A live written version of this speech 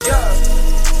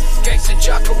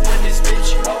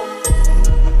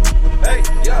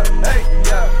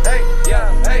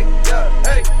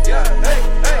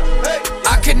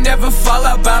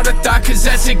about a thought, cause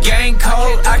that's a gang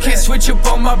code. I can't switch up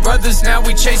on my brothers, now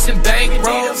we chasing bank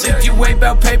rolls. If you ain't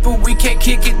about paper, we can't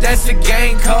kick it, that's a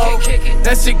gang code.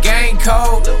 That's a gang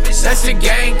code, that's a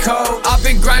gang code. I've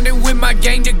been grinding with my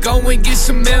gang to go and get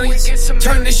some millions.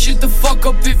 Turn this shit the fuck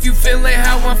up if you feeling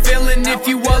how I'm feeling. If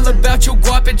you all about your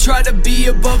guap and try to be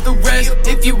above the rest.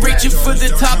 If you reaching for the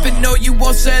top and know you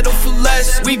won't settle for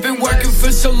less. We've been working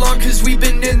for so long cause we've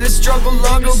been in the struggle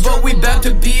longer. But we bout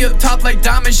to be up top like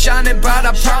diamonds shining bright.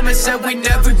 I promise that we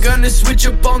never gonna switch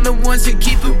up on the ones that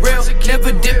keep it real.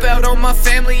 Never dip out on my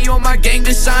family or my gang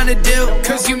to sign a deal.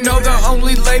 Cause you know the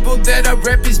only label that I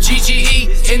rep is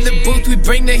GGE. In the booth we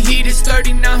bring the heat, it's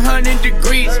 3900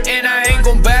 degrees. And I ain't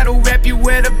gon' battle rap you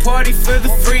at a party for the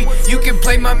free. You can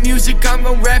play my music, I'm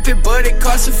gon' rap it, but it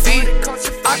costs a fee.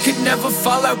 I could never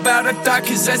fall out about a thought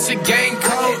cause that's a gang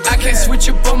code. I can't switch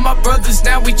up on my brothers,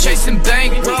 now we chasing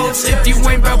bank rolls. If you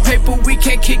ain't about paper, we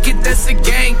can't kick it, that's a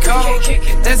gang code.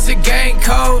 That's a gang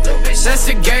code, that's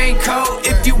a gang code.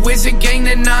 If you isn't gang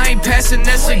then I ain't passing,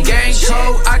 that's a gang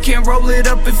code. I can't roll it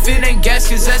up if it ain't gas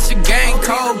cause that's a gang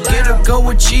code. Get up, go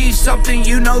achieve something,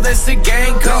 you know that's a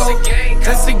gang code.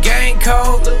 That's a gang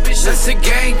code, that's a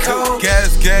gang code.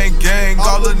 Gas gang gang,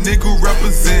 all a nigga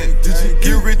represent.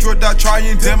 Get rich or die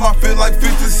trying, damn I feel like 50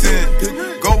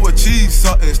 Cent. Go achieve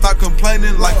something, stop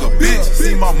complaining like a bitch.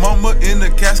 See my mama in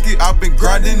the casket, I've been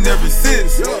grinding ever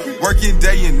since. Working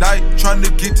day and night, trying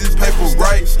to get this paper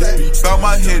right. Bow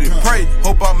my head and pray,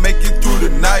 hope I make it through the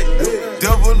night.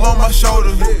 Devil on my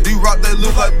shoulder, these rocks they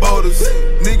look like boulders.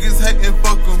 Niggas hatin',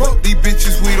 fuck them, these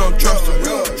bitches we don't trust them.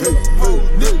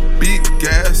 Big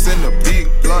gas and a big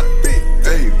blunt,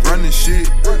 ayy, running shit,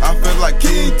 I feel like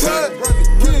King Tut.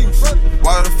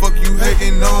 Why the fuck you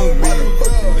hating on me?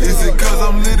 Is it cause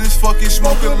I'm lit as fucking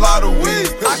smoke a lot of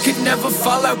weed? I could never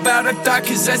fall out about a thought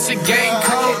cause that's a gang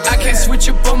code. I can't switch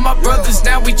up on my brothers,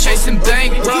 now we chasing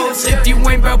bank rolls. If you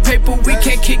ain't about paper, we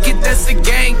can't kick it, that's a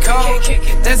gang code.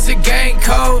 That's a gang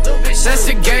code, that's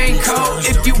a gang code.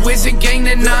 If you isn't gang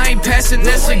then I ain't passing,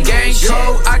 that's a gang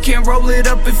code. I can't roll it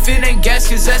up if it ain't gas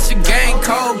cause that's a gang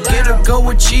code. Get up,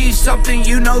 go achieve something,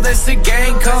 you know that's a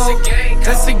gang code.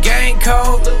 That's a gang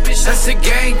code, that's a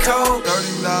gang code.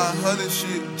 3900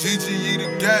 shit, GGE the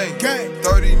gang.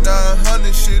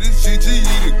 3900 shit is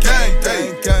GGE the gang.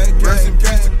 Rest in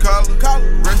peace to Collar,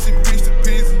 rest in peace to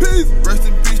Peasy, rest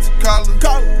in peace to Collar,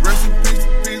 rest in peace to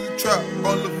Peasy. Trap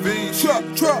on Levine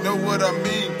shit, know what I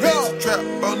mean, bitch. Trap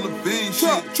on Levine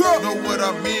shit, know what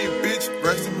I mean, bitch.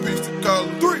 Rest in peace to Collar,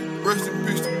 rest in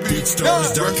peace to Peasy,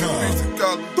 rest in peace to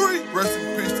Collar.